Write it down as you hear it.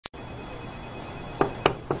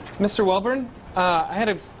Mr. Welburn, I had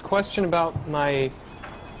a question about my...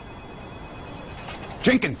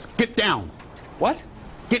 Jenkins, get down! What?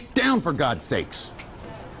 Get down, for God's sakes!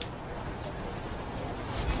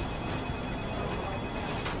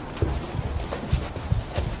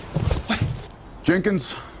 What?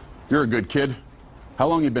 Jenkins, you're a good kid. How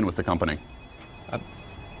long you been with the company?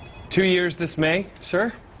 2 years this May,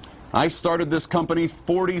 sir. I started this company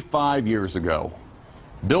 45 years ago.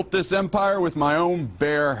 Built this empire with my own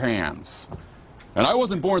bare hands. And I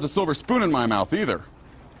wasn't born with a silver spoon in my mouth either.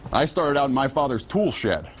 I started out in my father's tool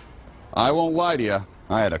shed. I won't lie to you,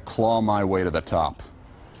 I had to claw my way to the top.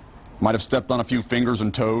 Might have stepped on a few fingers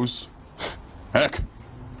and toes. Heck,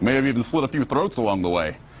 may have even slit a few throats along the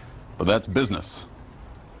way. But that's business.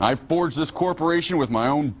 I forged this corporation with my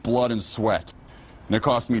own blood and sweat. And it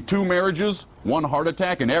cost me 2 marriages, 1 heart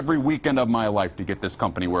attack, and every weekend of my life to get this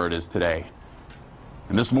company where it is today.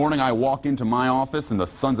 And this morning I walk into my office and the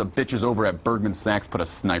sons of bitches over at Bergman Sachs put a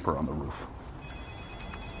sniper on the roof.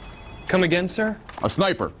 Come again, sir? A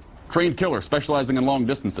sniper. Trained killer specializing in long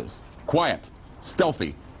distances. Quiet.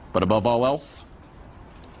 Stealthy. But above all else,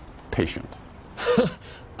 patient.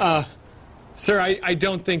 Sir, I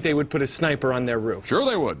don't think they would put a sniper on their roof. Sure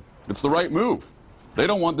they would. It's the right move. They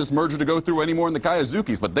don't want this merger to go through any more than the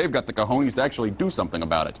Kayazukis, but they've got the cojones to actually do something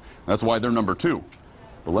about it. That's why they're number 2.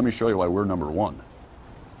 But let me show you why we're number 1.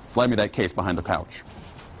 Slide me that case behind the couch.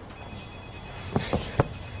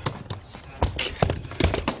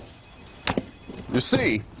 You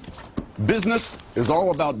see, business is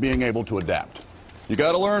all about being able to adapt. You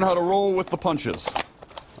gotta learn how to roll with the punches.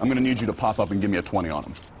 I'm gonna need you to pop up and give me a 20 on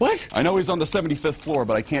him. What? I know he's on the 75th floor,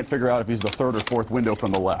 but I can't figure out if he's the 3rd or 4th window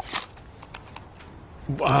from the left.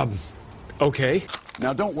 Okay.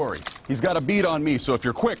 Now don't worry. He's got a bead on me, so if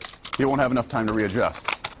you're quick, he won't have enough time to readjust.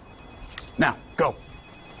 Now, go.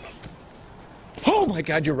 Oh my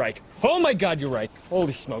God, you're right. Oh my God, you're right.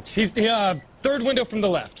 Holy smokes. He's the 3rd window from the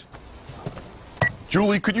left.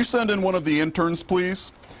 Julie, could you send in one of the interns,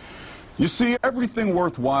 please? You see, everything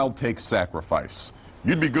worthwhile takes sacrifice.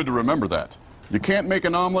 You'd be good to remember that. You can't make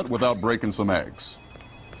an omelet without breaking some eggs.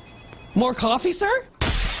 More coffee, sir?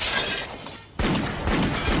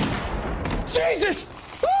 Jesus!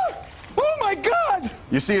 Oh my God!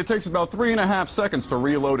 You see, it takes about 3.5 seconds to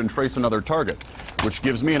reload and trace another target, which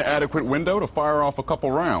gives me an adequate window to fire off a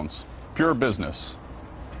couple rounds. Pure business.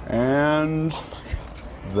 And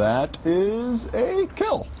that is a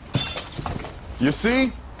kill. You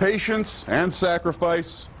see, patience and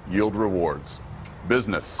sacrifice yield rewards.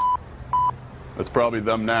 Business. That's probably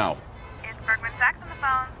them now. It's Bergman Sachs on the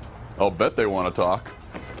phone. I'll bet they want to talk.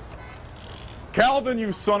 Calvin,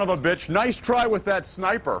 you son of a bitch, nice try with that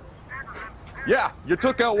sniper. Yeah, you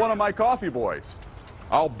took out one of my coffee boys.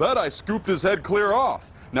 I'll bet I scooped his head clear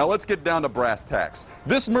off. Now let's get down to brass tacks.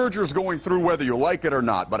 This merger's going through whether you like it or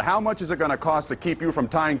not, but how much is it going to cost to keep you from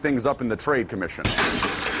tying things up in the Trade Commission?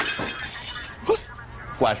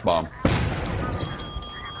 Flash bomb.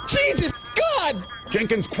 Jesus God!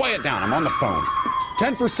 Jenkins, quiet down. I'm on the phone.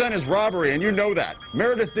 10% is robbery, and you know that.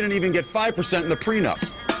 Meredith didn't even get 5% in the prenup.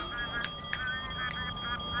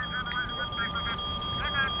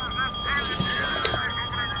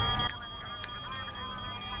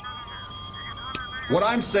 What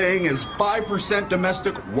I'm saying is 5%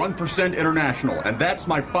 domestic, 1% international, and that's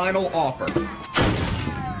my final offer.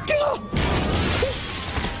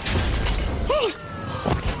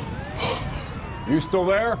 You still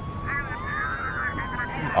there?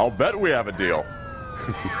 I'll bet we have a deal.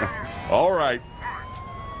 All right.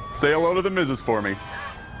 Say hello to the missus for me.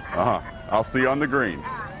 I'll see you on the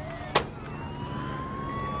greens.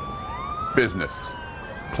 Business.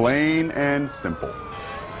 Plain and simple.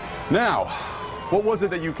 Now, what was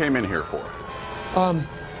it that you came in here for?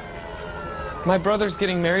 My brother's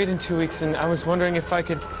getting married in 2 weeks, and I was wondering if I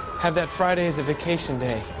could have that Friday as a vacation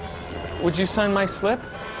day. Would you sign my slip?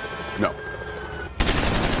 No.